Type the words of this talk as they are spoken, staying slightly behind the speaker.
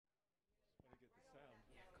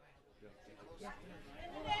In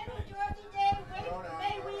the name of Dorothy Day,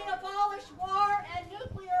 may we abolish war and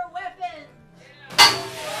nuclear weapons.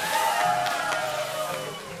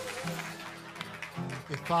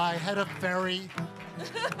 If I had a ferry,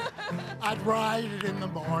 I'd ride it in the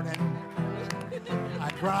morning.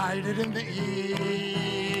 I'd ride it in the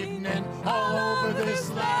evening all over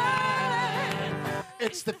this land.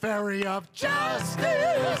 It's the ferry of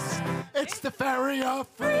justice. It's the ferry of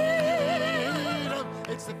freedom.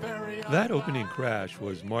 It's the ferry of... That opening crash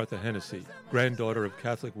was Martha Hennessy, granddaughter of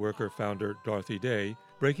Catholic worker founder Dorothy Day,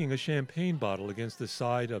 breaking a champagne bottle against the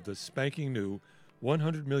side of the spanking new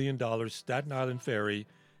 $100 million Staten Island ferry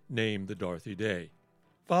named the Dorothy Day,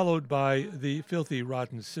 followed by the Filthy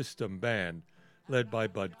Rotten System Band, led by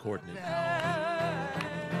Bud Courtney. And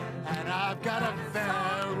I've got a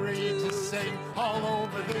ferry to sing all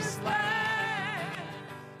over this land.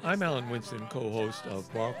 I'm Alan Winston, co-host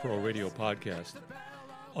of Bar Pro Radio Podcast.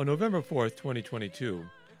 On November 4th, 2022,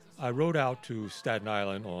 I rode out to Staten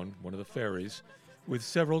Island on one of the ferries with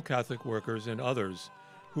several Catholic workers and others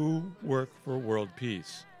who work for world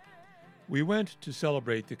peace. We went to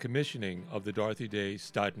celebrate the commissioning of the Dorothy Day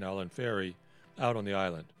Staten Island Ferry out on the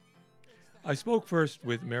island. I spoke first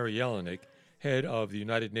with Mary Jelinek, head of the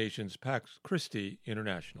United Nations Pax Christi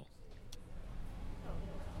International.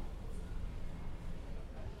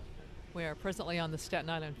 We are presently on the Staten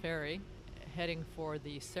Island Ferry, heading for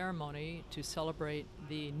the ceremony to celebrate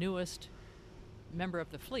the newest member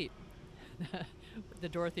of the fleet, the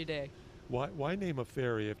Dorothy Day. Why name a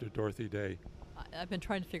ferry after Dorothy Day? I've been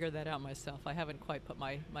trying to figure that out myself. I haven't quite put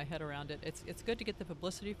my head around it. It's good to get the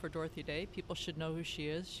publicity for Dorothy Day. People should know who she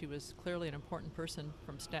is. She was clearly an important person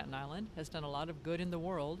from Staten Island, has done a lot of good in the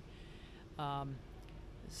world.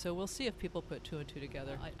 So we'll see if people put two and two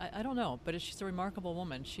together. I don't know, but she's a remarkable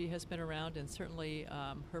woman. She has been around, and certainly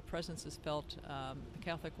her presence is felt. The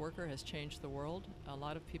Catholic worker has changed the world. A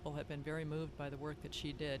lot of people have been very moved by the work that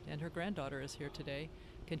she did, and her granddaughter is here today,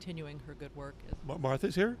 continuing her good work.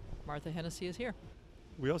 Martha's here? Martha Hennessy is here.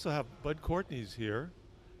 We also have Bud Courtney's here,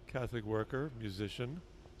 Catholic worker, musician.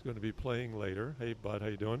 He's going to be playing later. Hey, Bud, how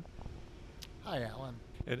you doing? Hi, Alan.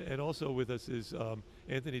 And also with us is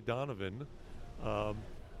Anthony Donovan.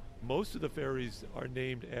 Most of the ferries are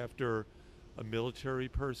named after a military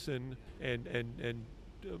person and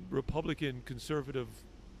Republican conservative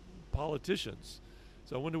politicians.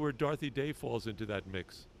 So I wonder where Dorothy Day falls into that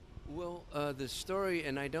mix. Well, the story,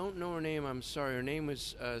 and I don't know her name, I'm sorry, her name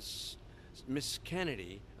was Miss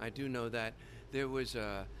Kennedy. I do know that. There was,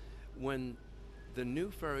 when the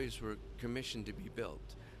new ferries were commissioned to be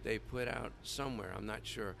built, they put out somewhere, I'm not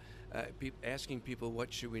sure, asking people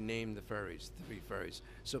what should we name the ferries, the 3 ferries.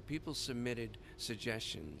 So people submitted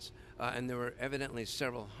suggestions, and there were evidently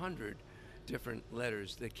several hundred different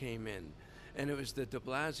letters that came in. And it was the de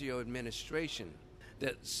Blasio administration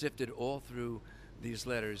that sifted all through these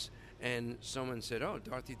letters, and someone said, oh,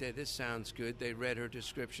 Dorothy Day, this sounds good. They read her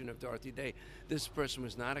description of Dorothy Day. This person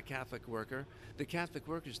was not a Catholic worker. The Catholic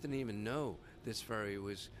workers didn't even know this ferry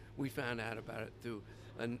was, we found out about it through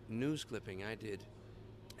a news clipping I did,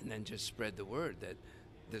 and then just spread the word that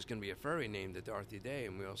there's going to be a ferry named the Dorothy Day,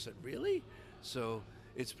 and we all said, really? So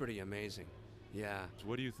it's pretty amazing. Yeah.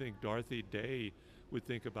 What do you think Dorothy Day would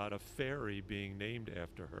think about a ferry being named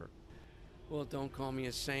after her? Well, don't call me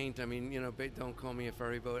a saint. I mean, don't call me a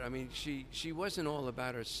ferry boat. I mean, she wasn't all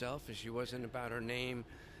about herself, and she wasn't about her name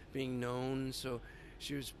being known. So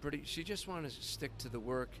she just wanted to stick to the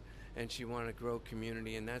work, and she wanted to grow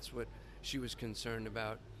community, and that's what she was concerned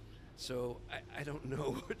about. So I don't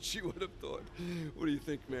know what she would have thought. What do you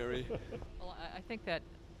think, Mary? Well, I think that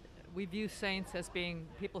we view saints as being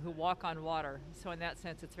people who walk on water. So in that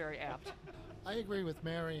sense, it's very apt. I agree with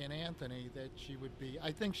Mary and Anthony that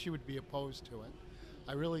I think she would be opposed to it.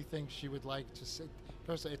 I really think she would like to sit.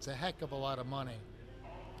 First, it's a heck of a lot of money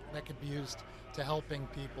that could be used to helping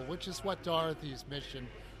people, which is what Dorothy's mission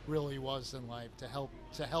really was in life, to help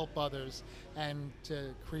others and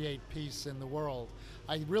to create peace in the world.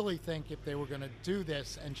 I really think if they were going to do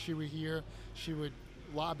this and she were here, she would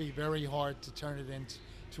lobby very hard to turn it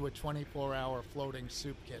into a 24-hour floating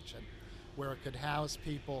soup kitchen, where it could house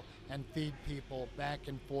people and feed people back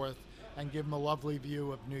and forth and give them a lovely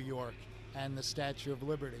view of New York and the Statue of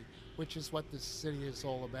Liberty, which is what this city is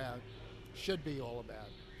all about, should be all about,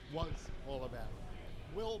 was all about,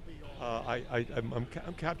 will be all about.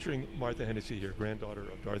 I'm capturing Martha Hennessy here, granddaughter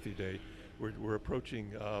of Dorothy Day. We're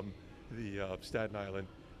approaching the Staten Island.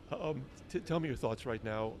 Tell me your thoughts right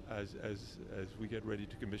now as we get ready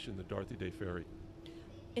to commission the Dorothy Day ferry.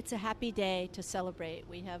 It's a happy day to celebrate.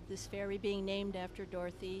 We have this ferry being named after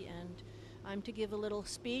Dorothy, and I'm to give a little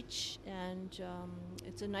speech, and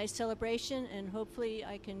it's a nice celebration, and hopefully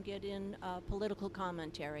I can get in political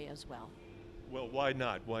commentary as well. Well, why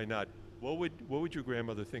not? Why not? What would your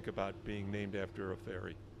grandmother think about being named after a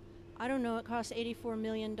ferry? I don't know, it costs $84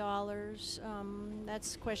 million.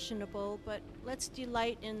 That's questionable, but let's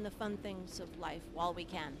delight in the fun things of life while we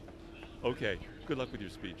can. Okay, good luck with your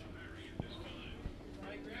speech.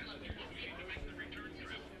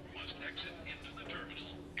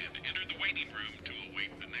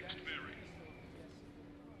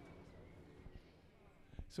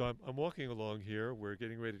 So I'm walking along here. We're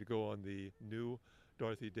getting ready to go on the new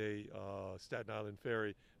Dorothy Day Staten Island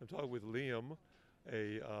ferry. I'm talking with Liam,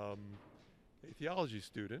 a theology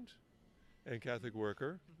student and Catholic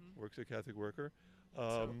worker, works at Catholic Worker.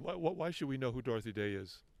 Why should we know who Dorothy Day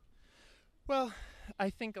is? Well, I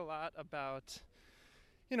think a lot about,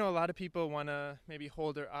 a lot of people want to maybe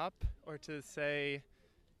hold her up, or to say,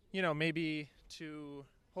 maybe to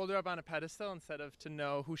hold her up on a pedestal instead of to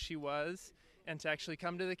know who she was, and to actually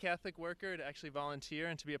come to the Catholic Worker, to actually volunteer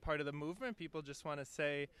and to be a part of the movement. People just want to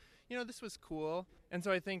say, this was cool. And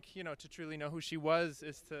so I think, to truly know who she was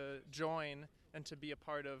is to join and to be a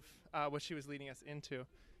part of what she was leading us into.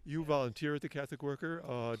 You volunteer at the Catholic Worker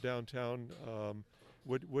downtown.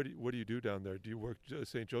 What do you do down there? Do you work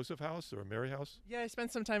St. Joseph House or Mary House? Yeah, I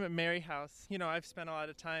spent some time at Mary House. I've spent a lot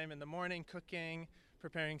of time in the morning cooking,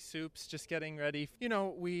 preparing soups, just getting ready.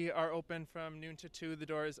 We are open from noon to 2. The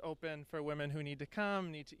door is open for women who need to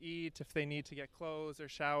come, need to eat, if they need to get clothes or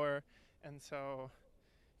shower. And so,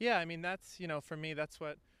 yeah, that's, for me, that's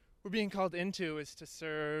what we're being called into, is to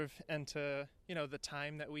serve, and to, the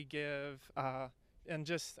time that we give, and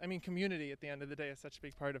just, community at the end of the day is such a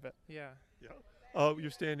big part of it. Yeah. Yeah. You're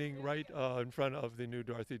standing right in front of the new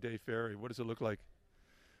Dorothy Day ferry. What does it look like?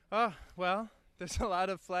 Oh, well, there's a lot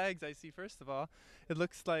of flags I see, first of all. It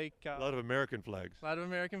looks like a lot of American flags. A lot of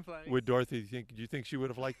American flags. Would Dorothy do you think she would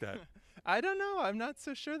have liked that? I don't know. I'm not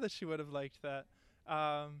so sure that she would have liked that.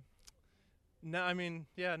 No,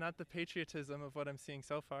 not the patriotism of what I'm seeing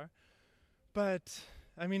so far. But,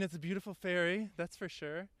 it's a beautiful ferry, that's for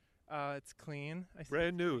sure. It's clean.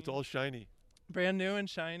 Brand new. It's all shiny. Brand new and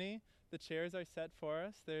shiny. The chairs are set for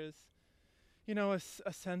us. There's,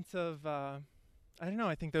 a sense of, I don't know,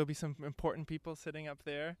 I think there'll be some important people sitting up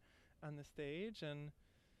there on the stage. And,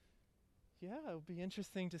 yeah, it'll be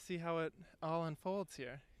interesting to see how it all unfolds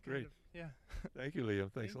here. Great. Yeah. Thank you,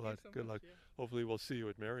 Liam. Thanks a lot. So Good much, luck. yeah. Hopefully we'll see you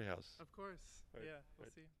at Mary House. Of course. Right. Yeah, we'll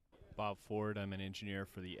see. Bob Ford. I'm an engineer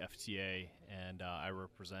for the FTA, and I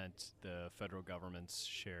represent the federal government's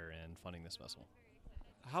share in funding this vessel.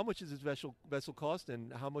 How much does this vessel cost,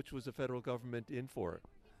 and how much was the federal government in for it?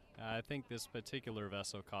 I think this particular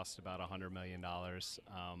vessel cost about $100 million.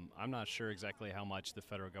 I'm not sure exactly how much the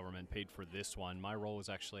federal government paid for this one. My role was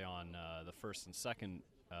actually on the first and second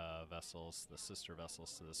vessels, the sister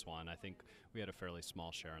vessels to this one. I think we had a fairly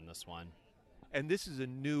small share in this one. And this is a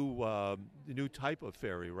new type of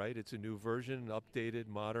ferry, right? It's a new version, updated,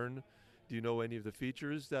 modern. Do you know any of the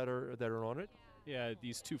features that are on it? Yeah,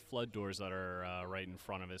 these two flood doors that are right in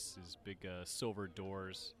front of us, these big silver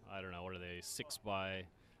doors. I don't know, what are they?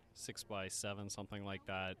 6x7, something like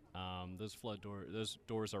that. Those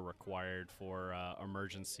doors are required for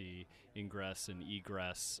emergency ingress and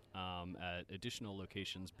egress at additional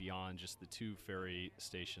locations beyond just the two ferry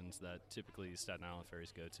stations that typically Staten Island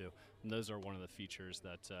ferries go to. And those are one of the features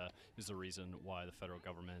that is the reason why the federal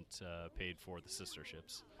government paid for the sister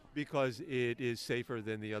ships. Because it is safer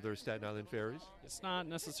than the other Staten Island ferries? It's not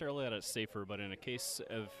necessarily that it's safer, but in a case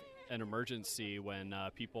of an emergency, when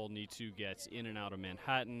people need to get in and out of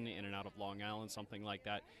Manhattan, in and out of Long Island, something like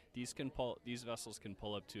that, these vessels can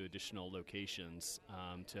pull up to additional locations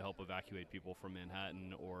to help evacuate people from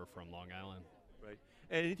Manhattan or from Long Island. Right.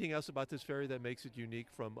 And anything else about this ferry that makes it unique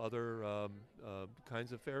from other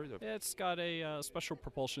kinds of ferries? Yeah, it's got a special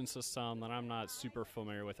propulsion system that I'm not super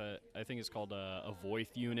familiar with. I think it's called a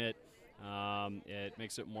Voith unit. It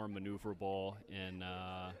makes it more maneuverable in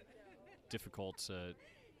difficult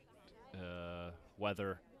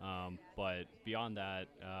weather. But beyond that,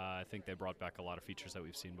 I think they brought back a lot of features that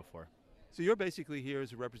we've seen before. So you're basically here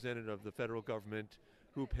as a representative of the federal government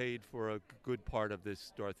who paid for a good part of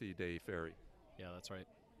this Dorothy Day ferry. Yeah, that's right.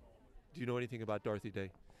 Do you know anything about Dorothy Day?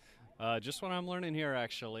 Just what I'm learning here,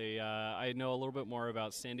 actually. I know a little bit more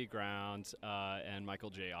about Sandy Ground and Michael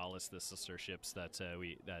J. Ollis, the sister ships that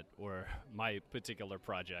were my particular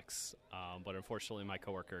projects. But unfortunately, my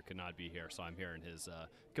coworker could not be here, so I'm here in his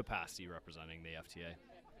capacity representing the FTA.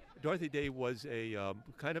 Dorothy Day was a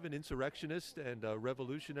kind of an insurrectionist and a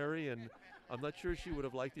revolutionary, and I'm not sure she would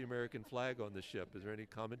have liked the American flag on the ship. Is there any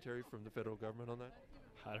commentary from the federal government on that?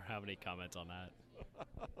 I don't have any comment on that.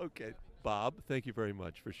 Okay. Bob, thank you very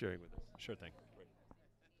much for sharing with us. Sure thing.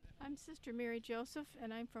 I'm Sister Mary Joseph,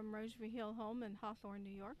 and I'm from Rosary Hill Home in Hawthorne,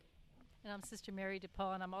 New York. And I'm Sister Mary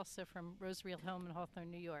DePaul, and I'm also from Rosary Hill Home in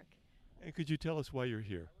Hawthorne, New York. And could you tell us why you're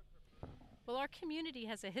here? Well, our community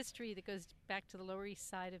has a history that goes back to the Lower East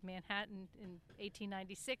Side of Manhattan in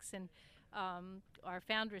 1896, and our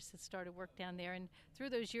foundress had started work down there. And through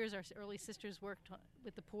those years, our early sisters worked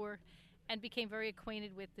with the poor and became very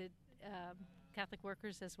acquainted with the Catholic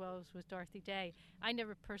workers as well as with Dorothy Day. I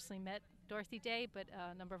never personally met Dorothy Day, but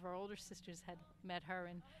a number of our older sisters had met her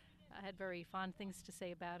and had very fond things to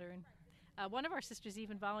say about her. And one of our sisters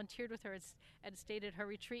even volunteered with her and stayed at her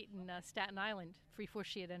retreat in Staten Island before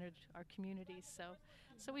she had entered our community. So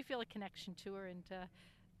we feel a connection to her, and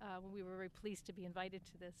we were very pleased to be invited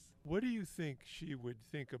to this. What do you think she would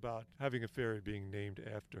think about having a ferry being named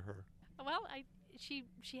after her? Well, she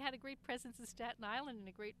had a great presence in Staten Island and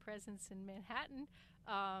a great presence in Manhattan.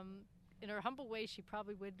 In her humble way, she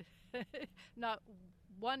probably would not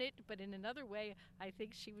want it, but in another way, I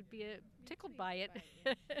think she would be tickled by it.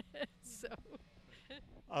 So,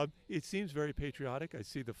 it seems very patriotic. I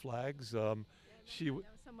see the flags.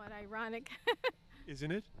 Somewhat ironic.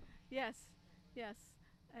 Isn't it? Yes,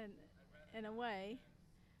 and in a way,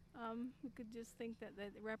 we could just think that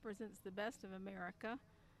it represents the best of America.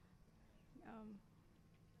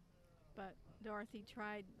 But Dorothy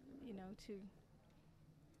tried, to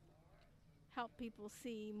help people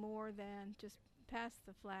see more than just past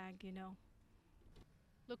the flag,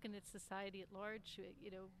 Looking at society at large,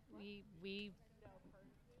 we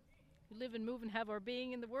live and move and have our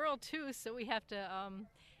being in the world too, so we have to,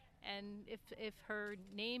 and if her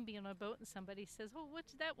name being on a boat and somebody says, oh, what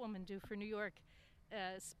did that woman do for New York?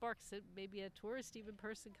 Sparks maybe a tourist even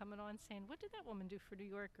person coming on saying, what did that woman do for New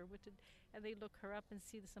York? And they look her up and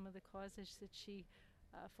see some of the causes that she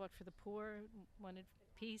fought for the poor, wanted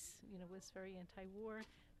peace, was very anti-war.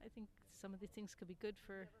 I think some of the things could be good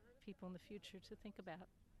for people in the future to think about.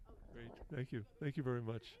 Great. Thank you. Thank you very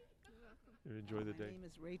much. Enjoy the day. My name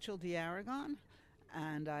is Rachel DeAragon,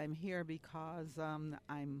 and I'm here because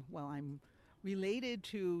I'm related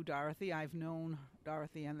to Dorothy. I've known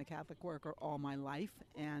Dorothy and the Catholic Worker all my life,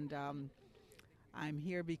 and I'm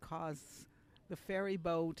here because the ferry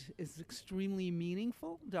boat is extremely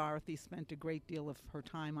meaningful. Dorothy spent a great deal of her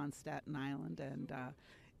time on Staten Island, and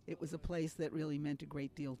it was a place that really meant a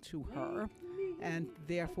great deal to her, and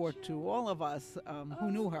therefore to all of us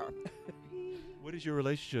who knew her. What is your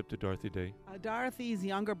relationship to Dorothy Day? Dorothy's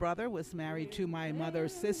younger brother was married to my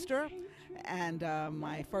mother's sister, and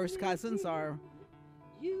my first cousins are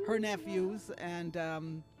her nephews,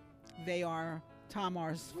 and they are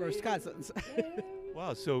Tamar's first cousins.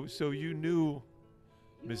 Wow, so you knew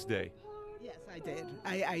Miss Day? Yes, I did.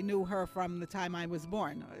 I knew her from the time I was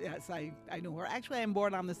born. Yes, I knew her. Actually, I'm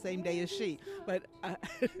born on the same day as she, but...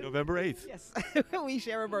 November 8th. Yes, we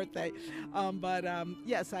share a birthday.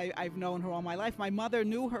 Yes, I've known her all my life. My mother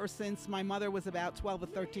knew her since my mother was about 12 or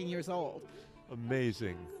 13 years old.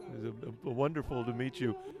 Amazing. It was wonderful to meet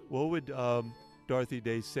you. What would Dorothy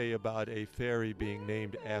Day say about a ferry being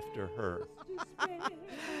named after her?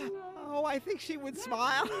 Oh, I think she would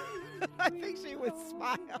smile. I think she would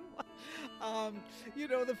smile.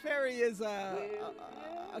 The ferry is a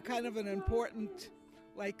kind of an important,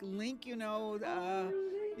 link,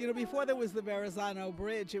 before there was the Verrazano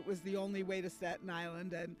Bridge, it was the only way to Staten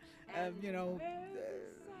Island. And,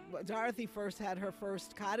 Dorothy first had her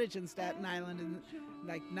first cottage in Staten Island in,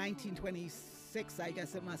 1926, I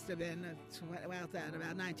guess it must have been, about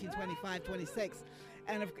 1925, 26.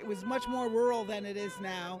 And it was much more rural than it is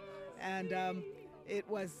now. And it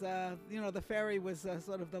was, the ferry was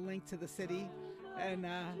sort of the link to the city. And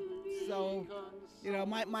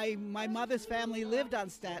my mother's family lived on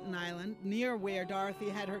Staten Island, near where Dorothy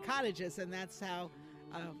had her cottages, and that's how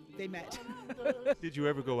they met. Did you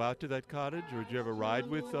ever go out to that cottage, or did you ever ride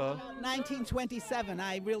with... 1927,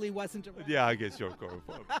 I really wasn't around. Yeah, I guess you're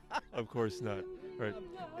of course not. Right.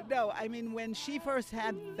 No, I mean, when she first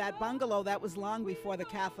had that bungalow, that was long before the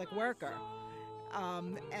Catholic Worker.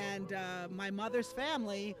 My mother's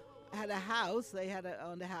family had a house. They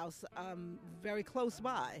owned a house very close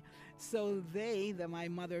by. So my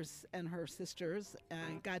mother's and her sisters,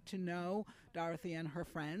 got to know Dorothy and her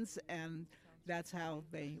friends, and that's how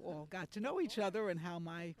they all got to know each other, and how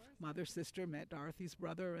my mother's sister met Dorothy's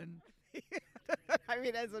brother. And I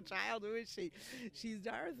mean, as a child, who is she? She's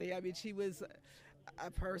Dorothy. I mean, she was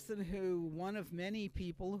a person one of many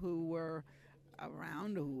people who were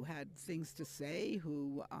around, who had things to say,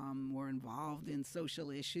 who were involved in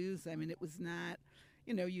social issues. I mean, it was not,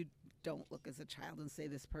 don't look as a child and say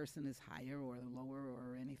this person is higher or lower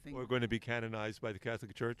or anything. Or going to be canonized by the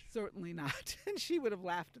Catholic Church? Certainly not. And she would have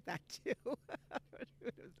laughed at that too.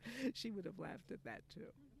 She would have laughed at that too.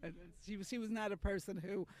 And she was not a person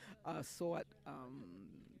who sought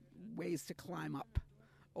ways to climb up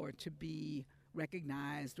or to be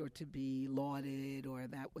recognized or to be lauded, or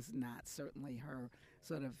that was not certainly her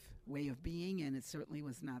sort of way of being, and it certainly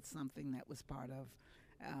was not something that was part of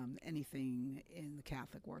anything in the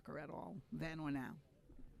Catholic worker at all, then or now.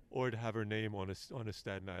 Or to have her name on a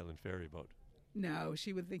Staten Island ferry boat? No,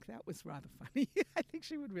 she would think that was rather funny. I think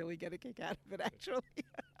she would really get a kick out of it, actually.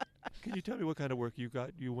 Can you tell me what kind of work you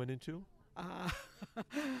went into?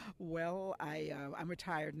 Well, I'm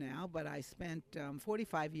retired now, but I spent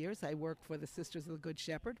 45 years. I worked for the Sisters of the Good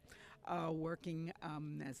Shepherd, working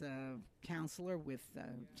as a counselor with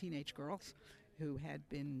teenage girls who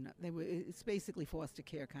it's basically foster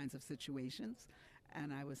care kinds of situations.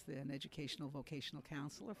 And I was an educational vocational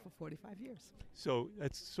counselor for 45 years. So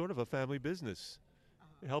it's sort of a family business,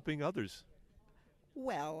 helping others.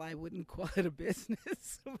 Well, I wouldn't call it a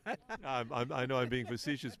business. But I know I'm being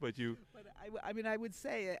facetious, but you... But I mean, I would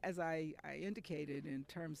say, as I indicated, in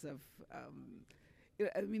terms of,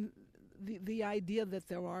 the idea that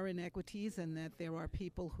there are inequities and that there are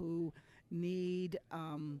people who need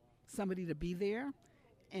somebody to be there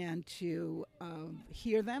and to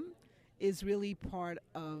hear them is really part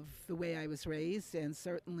of the way I was raised. And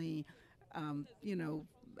certainly,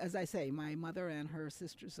 as I say, my mother and her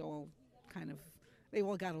sisters they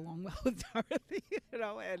all got along well with Dorothy, and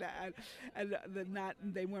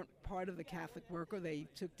they weren't part of the Catholic work, or they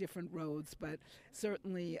took different roads, but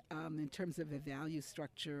certainly in terms of the value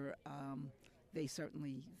structure, they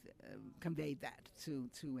certainly conveyed that to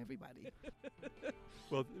everybody.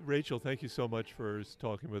 Well, Rachel, thank you so much for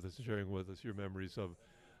talking with us and sharing with us your memories of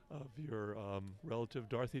your relative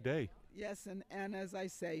Dorothy Day. Yes, and as I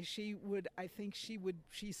say, she's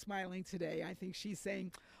smiling today. I think she's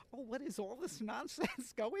saying, oh, what is all this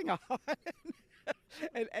nonsense going on?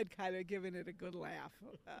 and kind of giving it a good laugh.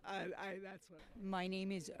 That's what. My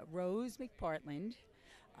name is Rose McPartland,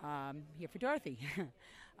 here for Dorothy.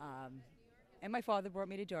 And my father brought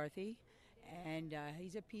me to Dorothy, and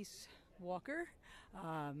he's a peace walker.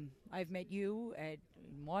 I've met you in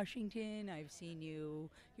Washington. I've seen you.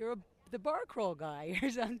 You're the bar crawl guy or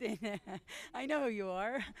something. I know who you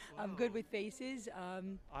are. Wow. I'm good with faces.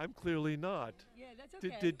 I'm clearly not. Yeah, that's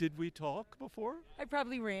okay. Did we talk before? I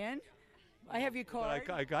probably ran. I have your card.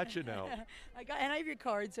 I got you now. And I have your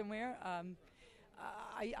card somewhere.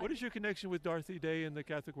 What is your connection with Dorothy Day and the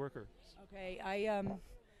Catholic Worker? Okay,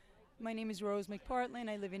 my name is Rose McPartland.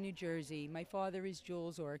 I live in New Jersey. My father is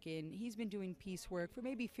Jules Orkin. He's been doing peace work for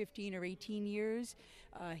maybe 15 or 18 years.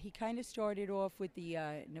 He kind of started off with the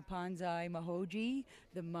Napanzai Mahoji,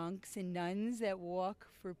 the monks and nuns that walk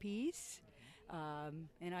for peace.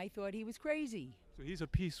 And I thought he was crazy. So he's a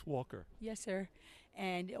peace walker. Yes, sir.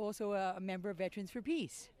 And also a member of Veterans for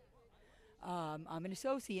Peace. I'm an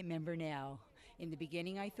associate member now. In the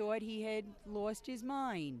beginning, I thought he had lost his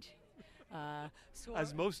mind.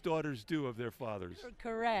 As most daughters do of their fathers.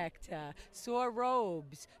 Correct. Saw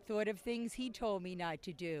robes, thought of things he told me not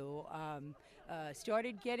to do.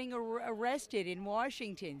 Started getting arrested in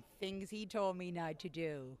Washington, things he told me not to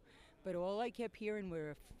do. But all I kept hearing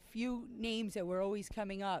were a few names that were always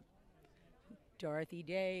coming up. Dorothy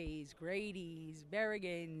Days, Grady's,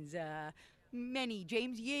 Berrigan's, many,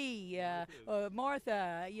 James Yee,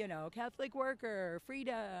 Martha, Catholic worker,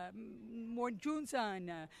 Frida, more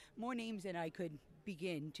Junsan, more names than I could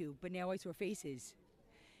begin to. But now I saw faces,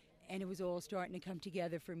 and it was all starting to come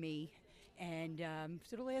together for me. And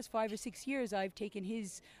for the last 5 or 6 years, I've taken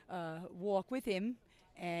his walk with him,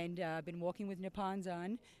 and been walking with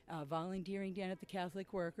Napanzan, volunteering down at the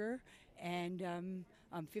Catholic Worker, and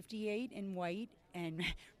I'm 58 and white, and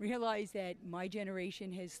realized that my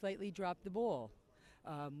generation has slightly dropped the ball.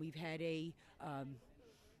 We've had we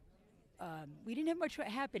didn't have much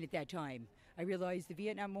happen at that time. I realized the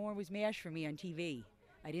Vietnam War was MASH for me on TV.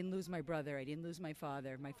 I didn't lose my brother. I didn't lose my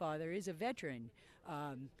father. My father is a veteran.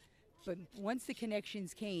 But once the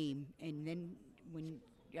connections came, and then when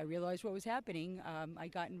I realized what was happening, I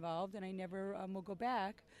got involved, and I never will go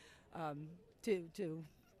back to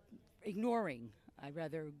ignoring. I'd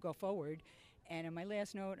rather go forward. And on my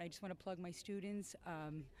last note, I just want to plug my students.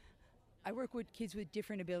 I work with kids with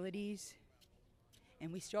different abilities,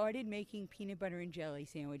 and we started making peanut butter and jelly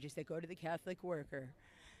sandwiches that go to the Catholic Worker.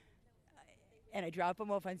 And I drop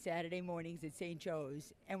them off on Saturday mornings at St.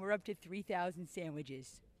 Joe's, and we're up to 3,000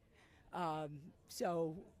 sandwiches.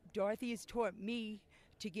 So Dorothy has taught me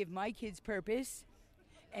to give my kids purpose,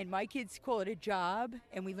 And my kids call it a job,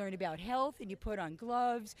 and we learn about health, and you put on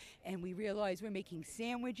gloves, and we realize we're making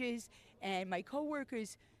sandwiches. And my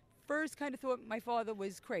coworkers first kind of thought my father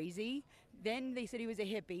was crazy. Then they said he was a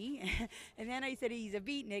hippie. And then I said he's a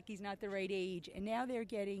beatnik, he's not the right age. And now they're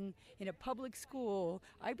getting in a public school.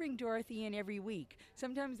 I bring Dorothy in every week.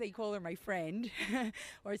 Sometimes they call her my friend,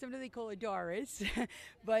 or sometimes they call her Doris.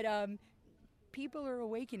 But people are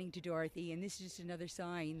awakening to Dorothy, and this is just another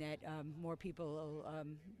sign that more people will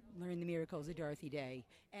learn the miracles of Dorothy Day.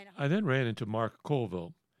 And I then ran into Mark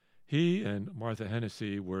Colville. He and Martha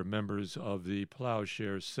Hennessy were members of the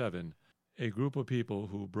Plowshare 7, a group of people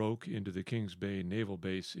who broke into the Kings Bay Naval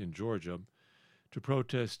Base in Georgia to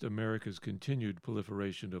protest America's continued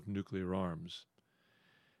proliferation of nuclear arms.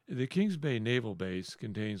 The Kings Bay Naval Base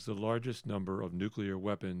contains the largest number of nuclear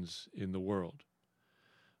weapons in the world.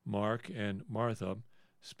 Mark and Martha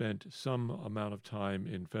spent some amount of time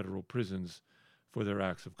in federal prisons for their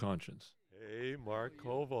acts of conscience. Hey, Mark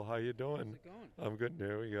Colville, how you doing? How's it going? I'm good.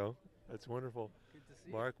 There we go. That's wonderful. Good to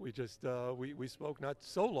see Mark, we just we spoke not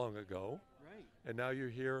so long ago, right? And now you're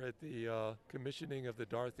here at the commissioning of the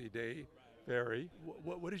Dorothy Day ferry.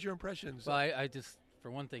 What is your impressions? Well, I just, for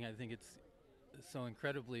one thing, I think it's so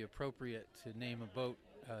incredibly appropriate to name a boat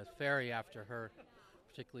ferry after her,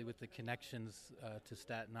 particularly with the connections to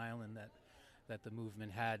Staten Island that the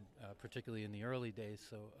movement had, particularly in the early days.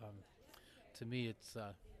 So to me,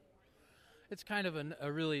 it's kind of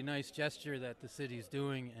a really nice gesture that the city's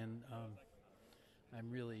doing, and I'm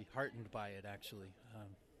really heartened by it, actually.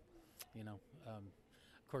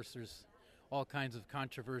 Of course, there's all kinds of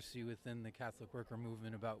controversy within the Catholic worker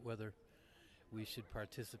movement about whether we should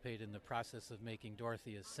participate in the process of making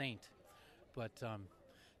Dorothy a saint. But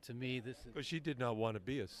to me, this is... Because she did not want to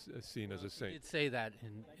be seen as a saint. She did say that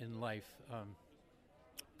in life.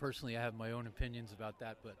 Personally, I have my own opinions about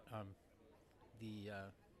that, but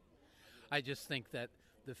I just think that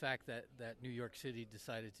the fact that New York City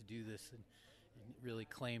decided to do this and really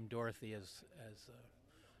claim Dorothy as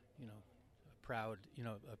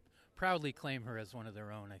proudly claim her as one of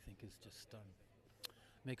their own, I think is just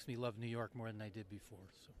makes me love New York more than I did before.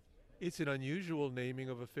 So. It's an unusual naming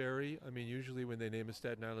of a ferry. I mean, usually when they name a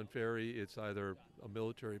Staten Island ferry, it's either a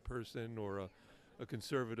military person or a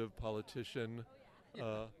conservative politician.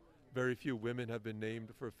 Very few women have been named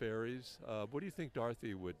for ferries. What do you think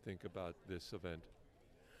Dorothy would think about this event?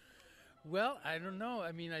 Well, I don't know.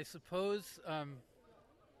 I mean, I suppose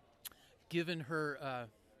given her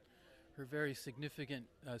very significant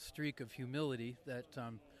streak of humility, that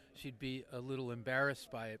she'd be a little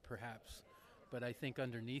embarrassed by it, perhaps. But I think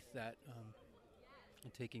underneath that,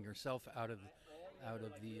 taking herself out of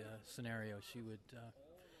the scenario, she would.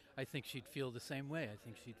 I think she'd feel the same way. I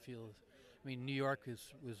think she'd feel. I mean, New York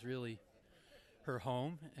was really her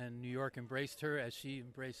home, and New York embraced her as she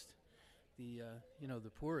embraced the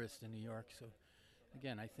poorest in New York. So,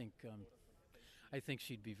 again, I think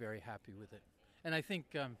she'd be very happy with it. And I think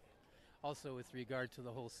also with regard to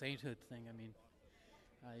the whole sainthood thing, I mean,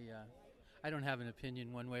 I don't have an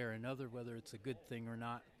opinion one way or another whether it's a good thing or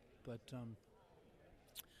not, but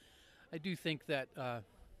I do think that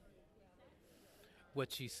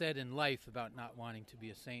what she said in life about not wanting to be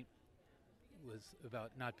a saint was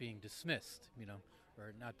about not being dismissed,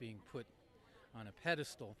 or not being put on a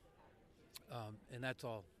pedestal, and that's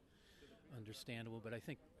all understandable. But I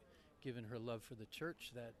think, given her love for the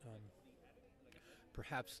church, that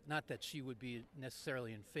perhaps not that she would be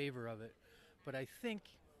necessarily in favor of it, but I think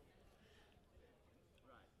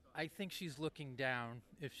she's looking down,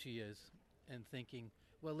 if she is, and thinking,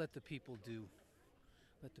 well, let the people do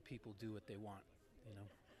what they want.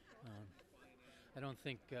 I don't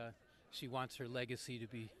think she wants her legacy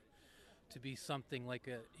to be something like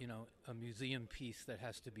a museum piece that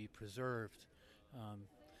has to be preserved,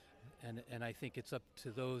 and I think it's up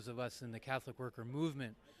to those of us in the Catholic worker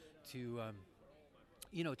movement to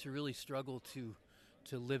really struggle to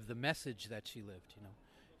live the message that she lived,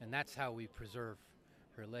 and that's how we preserve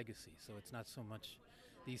her legacy. So it's not so much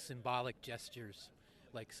these symbolic gestures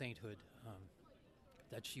like sainthood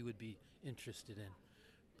that she would be interested in,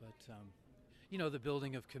 but the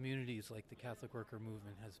building of communities like the Catholic worker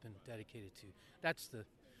movement has been dedicated to. That's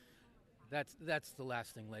the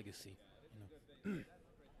lasting legacy.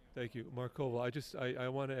 Thank you, Mark Colville. I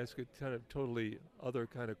want to ask a kind of totally other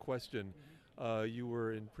kind of question. You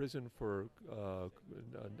were in prison for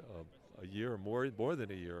a year, more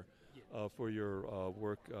than a year, for your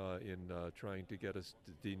work in trying to get us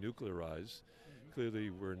to denuclearize. Clearly,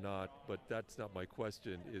 we're not, but that's not my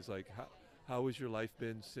question. Is like how has your life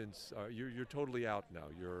been since you're totally out now?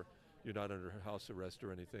 You're not under house arrest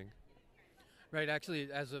or anything? Right. Actually,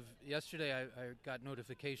 as of yesterday, I got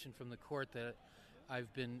notification from the court that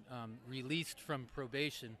I've been released from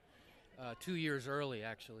probation 2 years early,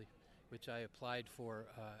 actually, which I applied for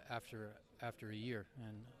after a year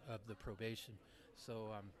of the probation.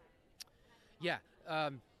 So,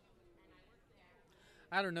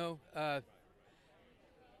 I don't know.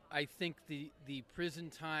 I think the prison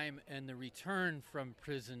time and the return from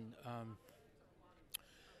prison,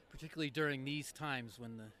 particularly during these times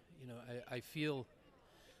when I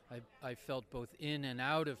felt both in and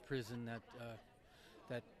out of prison that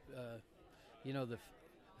the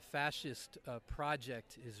fascist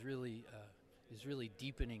project is really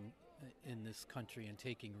deepening in this country and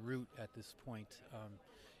taking root at this point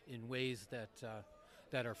in ways that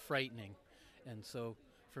are frightening. And so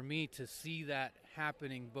for me to see that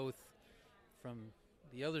happening both from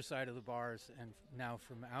the other side of the bars and now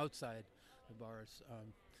from outside the bars,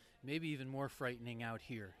 maybe even more frightening out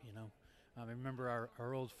here, I remember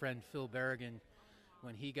our old friend Phil Berrigan,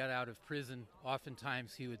 when he got out of prison,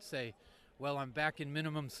 oftentimes he would say, "Well, I'm back in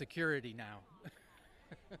minimum security now."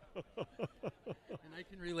 And I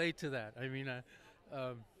can relate to that. I mean,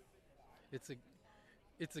 it's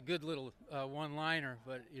a good little one-liner,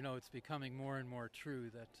 but it's becoming more and more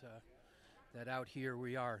true that out here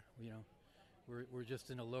we are, we're just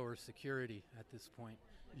in a lower security at this point.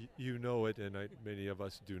 You know it, and many of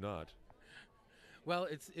us do not. Well,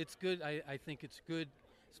 it's good. I think it's good,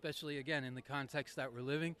 especially again in the context that we're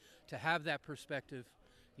living, to have that perspective.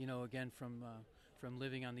 Again from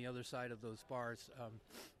living on the other side of those bars,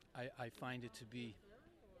 I find it to be,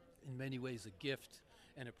 in many ways, a gift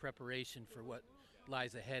and a preparation for what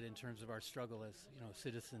lies ahead in terms of our struggle as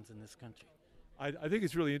citizens in this country. I think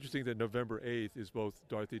it's really interesting that November 8th is both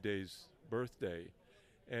Dorothy Day's birthday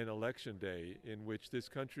and Election Day, in which this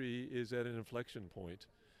country is at an inflection point.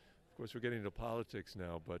 Of course, we're getting into politics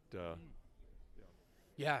now, but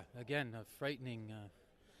again, a frightening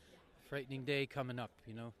day coming up,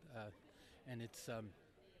 and it's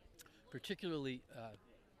particularly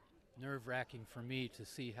nerve-wracking for me to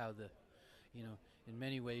see how in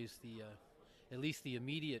many ways at least the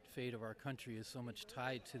immediate fate of our country is so much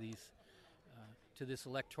tied to this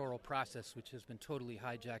electoral process, which has been totally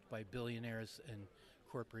hijacked by billionaires and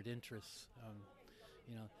corporate interests.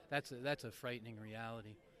 That's a frightening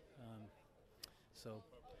reality. So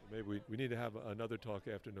maybe we need to have another talk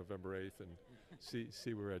after November 8th and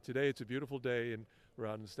see where we're at. Today it's a beautiful day, and we're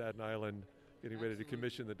out in Staten Island getting ready to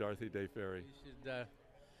commission the Dorothy Day Ferry.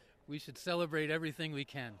 We should celebrate everything we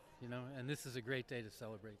can, and this is a great day to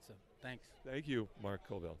celebrate, so thanks. Thank you, Mark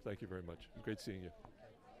Covell. Thank you very much. Great seeing you.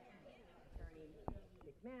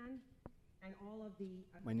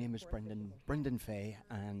 My name is Brendan Fay,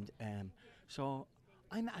 and so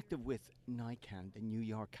I'm active with NICAN, the New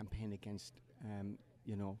York Campaign Against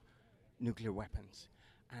nuclear weapons,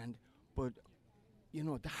 but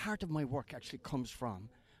the heart of my work actually comes from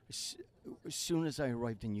as soon as I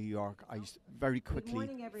arrived in New York, I very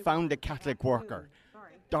quickly found a Catholic worker,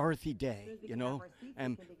 Dorothy Day.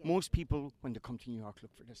 Most people when they come to New York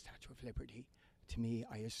look for the Statue of Liberty. To me,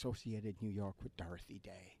 I associated New York with Dorothy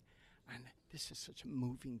Day. And this is such a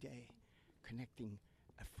moving day, connecting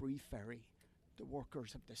a free ferry. The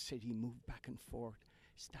workers of the city move back and forth.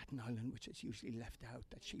 Staten Island, which is usually left out,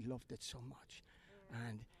 that she loved it so much.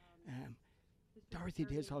 And Dorothy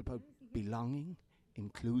Day is all about belonging,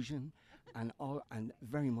 inclusion, and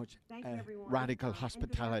very much radical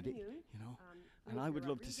hospitality. And I would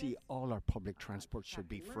love to see all our public transport should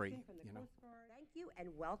be free. Thank you and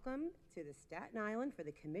welcome to the Staten Island for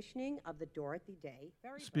the commissioning of the Dorothy Day.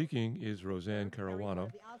 Speaking is Roseanne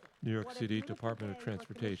Caruana, New York City Department of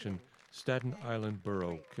Transportation, Staten Island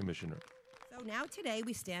Borough Commissioner. So now today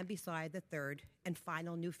we stand beside the third and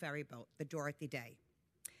final new ferry boat, the Dorothy Day.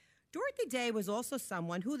 Dorothy Day was also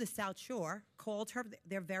someone who the South Shore called her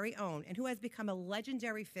their very own and who has become a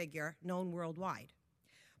legendary figure known worldwide.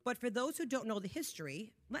 But for those who don't know the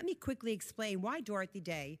history, let me quickly explain why Dorothy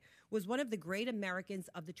Day was one of the great Americans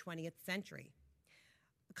of the 20th century.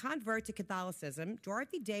 A convert to Catholicism,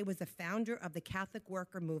 Dorothy Day was the founder of the Catholic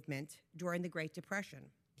worker movement during the Great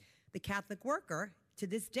Depression. The Catholic worker, to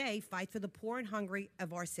this day, fights for the poor and hungry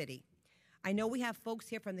of our city. I know we have folks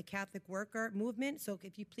here from the Catholic worker movement, so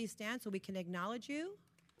if you please stand so we can acknowledge you.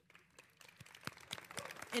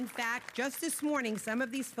 In fact, just this morning, some of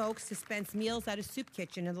these folks dispensed meals at a soup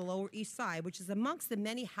kitchen in the Lower East Side, which is amongst the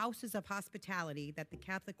many houses of hospitality that the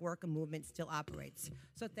Catholic worker movement still operates.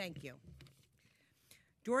 So thank you.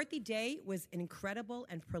 Dorothy Day was an incredible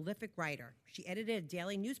and prolific writer. She edited a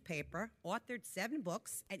daily newspaper, authored 7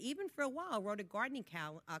 books, and even for a while wrote a gardening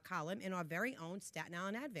column in our very own Staten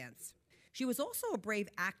Island Advance. She was also a brave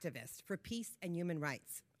activist for peace and human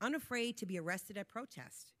rights, unafraid to be arrested at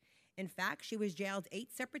protest. In fact, she was jailed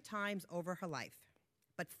 8 separate times over her life.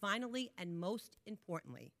 But finally, and most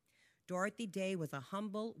importantly, Dorothy Day was a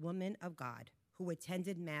humble woman of God who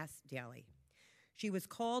attended Mass daily. She was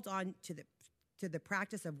called on to the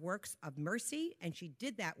practice of works of mercy, and she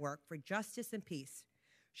did that work for justice and peace.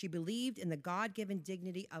 She believed in the God-given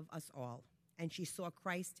dignity of us all, and she saw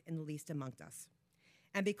Christ in the least among us.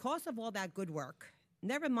 And because of all that good work,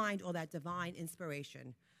 never mind all that divine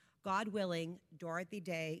inspiration, God willing, Dorothy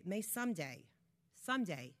Day may someday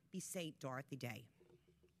be Saint Dorothy Day.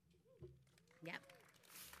 Yep.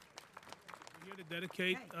 We're here to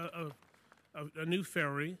dedicate a new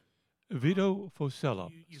ferry. Vito Fosella,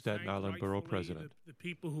 You Staten Island Borough rightfully President. The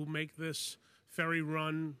people who make this ferry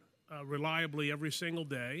run reliably every single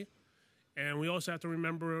day. And we also have to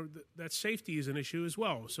remember that safety is an issue as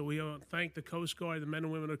well. So we thank the Coast Guard, the men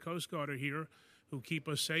and women of the Coast Guard are here who keep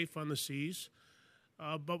us safe on the seas.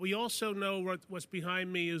 But we also know what's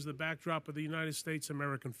behind me is the backdrop of the United States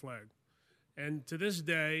American flag. And to this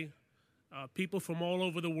day, people from all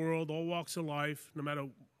over the world, all walks of life, no matter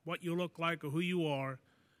what you look like or who you are,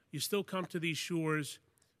 you still come to these shores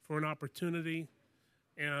for an opportunity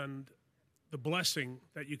and the blessing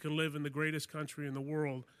that you can live in the greatest country in the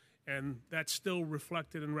world. And that's still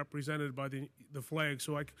reflected and represented by the flag.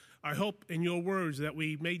 So I hope in your words that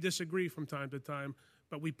we may disagree from time to time,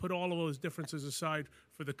 but we put all of those differences aside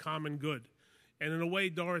for the common good. And in a way,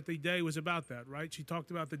 Dorothy Day was about that, right? She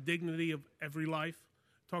talked about the dignity of every life,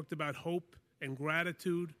 talked about hope and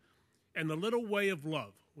gratitude, and the little way of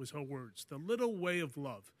love was her words, the little way of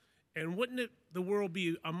love. And wouldn't the world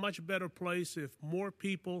be a much better place if more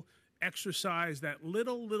people exercise that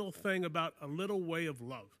little thing about a little way of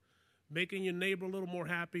love? Making your neighbor a little more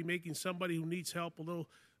happy, making somebody who needs help a little,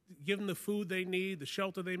 give them the food they need, the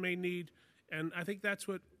shelter they may need. And I think that's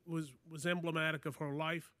what was emblematic of her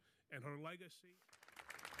life and her legacy.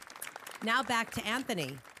 Now back to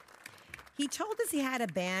Anthony. He told us he had a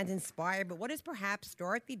band inspired by what is perhaps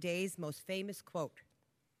Dorothy Day's most famous quote.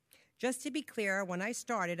 Just to be clear, when I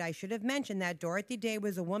started, I should have mentioned that Dorothy Day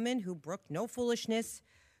was a woman who brooked no foolishness,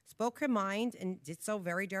 spoke her mind, and did so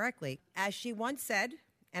very directly. As she once said,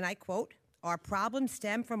 and I quote, "Our problems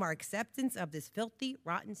stem from our acceptance of this filthy,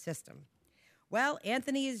 rotten system." Well,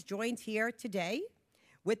 Anthony is joined here today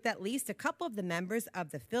with at least a couple of the members of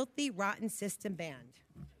the Filthy Rotten System Band.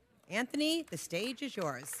 Anthony, the stage is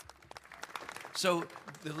yours. So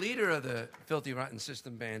the leader of the Filthy Rotten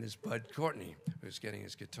System Band is Bud Courtney, who's getting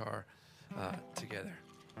his guitar together.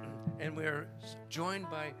 And we're joined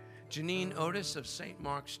by Janine Otis of St.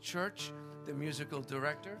 Mark's Church, the musical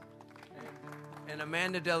director, and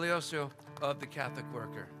Amanda Delioso of the Catholic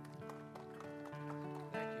Worker.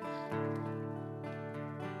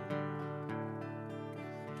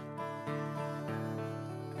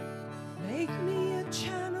 Make me a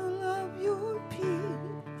channel of your peace.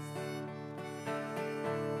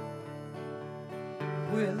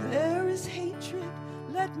 Where there is hatred,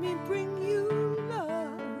 let me bring you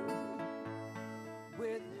love.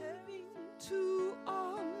 Where having to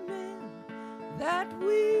all men that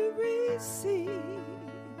we receive,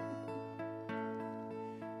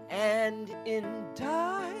 and in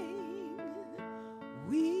dying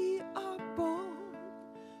we are born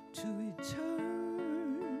to eternal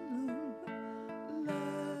love.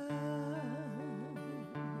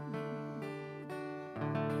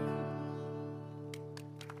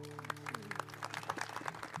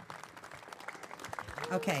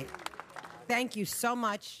 Okay. Thank you so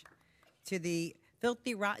much to the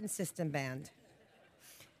Filthy Rotten System Band.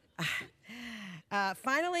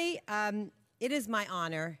 Finally, it is my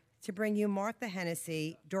honor to bring you Martha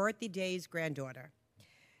Hennessy, Dorothy Day's granddaughter.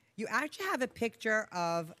 You actually have a picture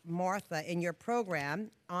of Martha in your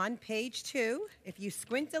program on page 2. If you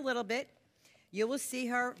squint a little bit, you will see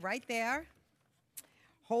her right there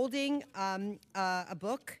holding a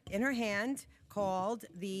book in her hand called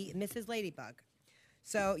the Mrs. Ladybug.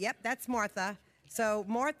 So, yep, that's Martha. So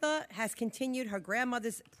Martha has continued her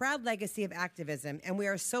grandmother's proud legacy of activism, and we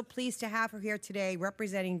are so pleased to have her here today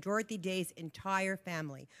representing Dorothy Day's entire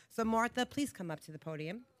family. So Martha, please come up to the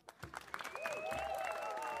podium.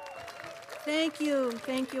 Thank you.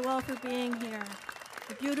 Thank you all for being here.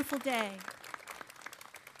 A beautiful day.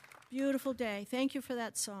 Beautiful day. Thank you for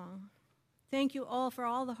that song. Thank you all for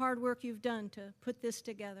all the hard work you've done to put this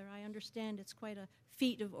together. I understand it's quite a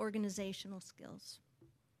feat of organizational skills.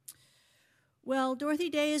 Well,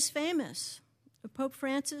 Dorothy Day is famous. Pope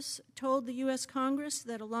Francis told the U.S. Congress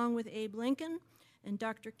that along with Abe Lincoln and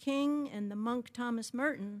Dr. King and the monk Thomas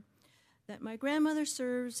Merton, that my grandmother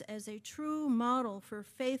serves as a true model for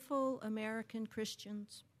faithful American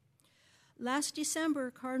Christians. Last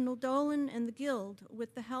December, Cardinal Dolan and the Guild,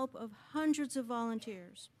 with the help of hundreds of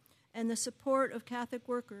volunteers and the support of Catholic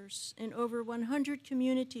workers in over 100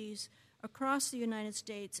 communities across the United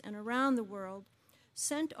States and around the world,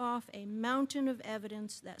 sent off a mountain of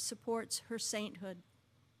evidence that supports her sainthood.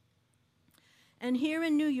 And here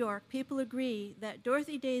in New York, people agree that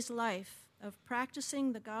Dorothy Day's life of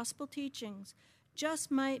practicing the gospel teachings just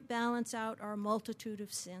might balance out our multitude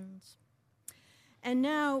of sins. And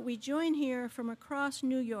now we join here from across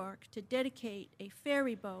New York to dedicate a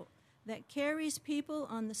ferry boat that carries people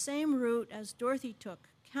on the same route as Dorothy took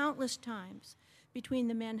countless times between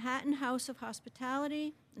the Manhattan House of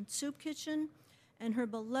Hospitality and Soup Kitchen and her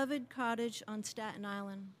beloved cottage on Staten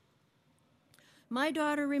Island. My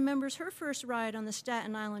daughter remembers her first ride on the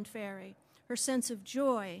Staten Island ferry, her sense of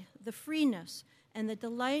joy, the freeness, and the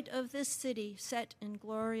delight of this city set in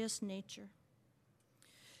glorious nature.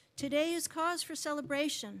 Today is cause for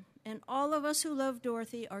celebration, and all of us who love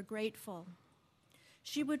Dorothy are grateful.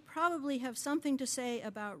 She would probably have something to say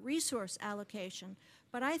about resource allocation,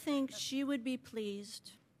 but I think she would be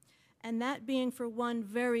pleased, and that being for one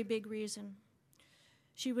very big reason.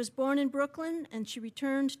 She was born in Brooklyn, and she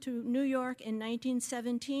returned to New York in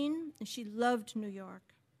 1917, and she loved New York.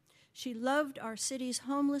 She loved our city's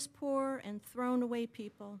homeless, poor, and thrown-away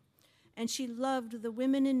people, and she loved the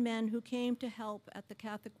women and men who came to help at the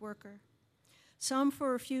Catholic Worker, some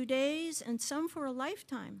for a few days and some for a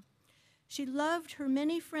lifetime. She loved her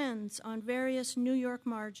many friends on various New York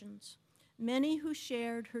margins, many who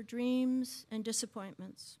shared her dreams and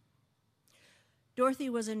disappointments. Dorothy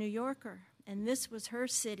was a New Yorker, and this was her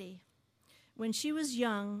city. When she was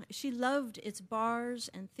young, she loved its bars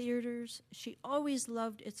and theaters. She always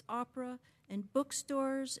loved its opera and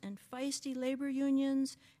bookstores and feisty labor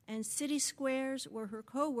unions and city squares where her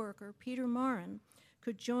co-worker, Peter Morin,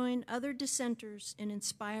 could join other dissenters in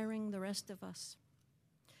inspiring the rest of us.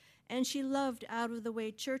 And she loved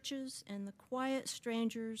out-of-the-way churches and the quiet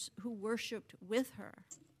strangers who worshiped with her.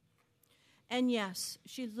 And yes,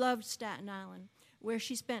 she loved Staten Island, where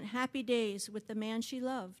she spent happy days with the man she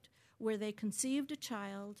loved, where they conceived a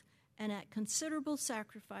child and at considerable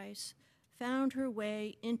sacrifice found her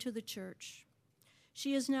way into the church.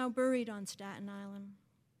 She is now buried on Staten Island.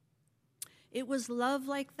 It was love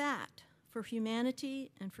like that for humanity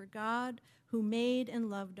and for God who made and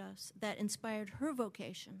loved us that inspired her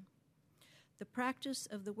vocation. The practice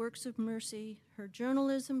of the works of mercy, her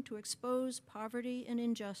journalism to expose poverty and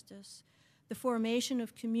injustice, the formation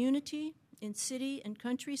of community in city and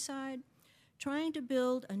countryside, trying to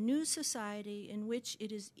build a new society in which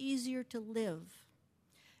it is easier to live,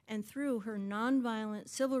 and through her nonviolent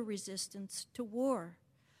civil resistance to war,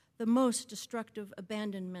 the most destructive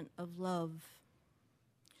abandonment of love.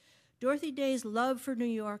 Dorothy Day's love for New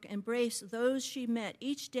York embraced those she met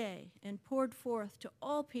each day and poured forth to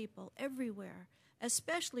all people everywhere,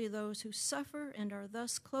 especially those who suffer and are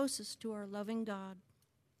thus closest to our loving God.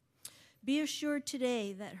 Be assured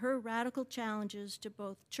today that her radical challenges to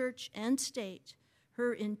both church and state,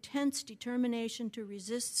 her intense determination to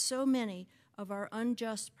resist so many of our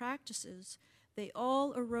unjust practices, they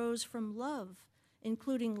all arose from love,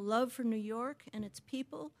 including love for New York and its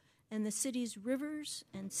people, and the city's rivers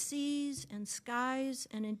and seas and skies,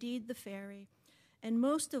 and indeed the ferry, and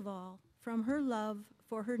most of all, from her love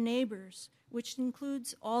for her neighbors, which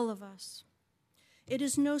includes all of us. It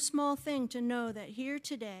is no small thing to know that here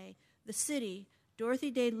today, the city Dorothy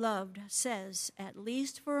Day loved says, at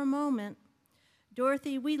least for a moment,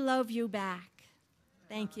 Dorothy, we love you back.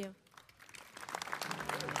 Thank you.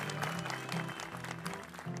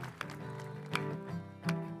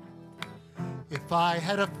 If I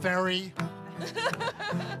had a ferry,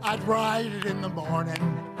 I'd ride it in the morning.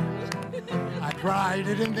 I'd ride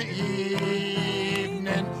it in the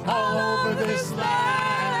evening all over this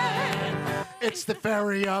land. It's the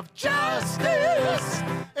ferry of justice.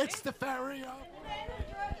 It's the ferry of...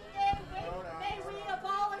 May we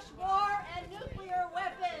abolish war and nuclear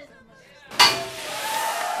weapons.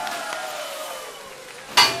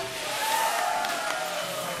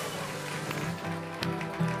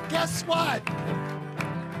 Guess what?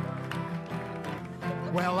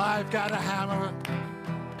 Well, I've got a hammer,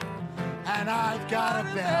 and I've got a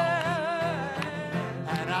bell,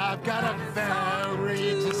 and I've got a ferry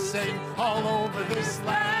to sing all over this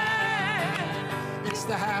land. It's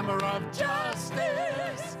the hammer of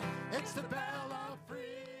justice. It's the bell.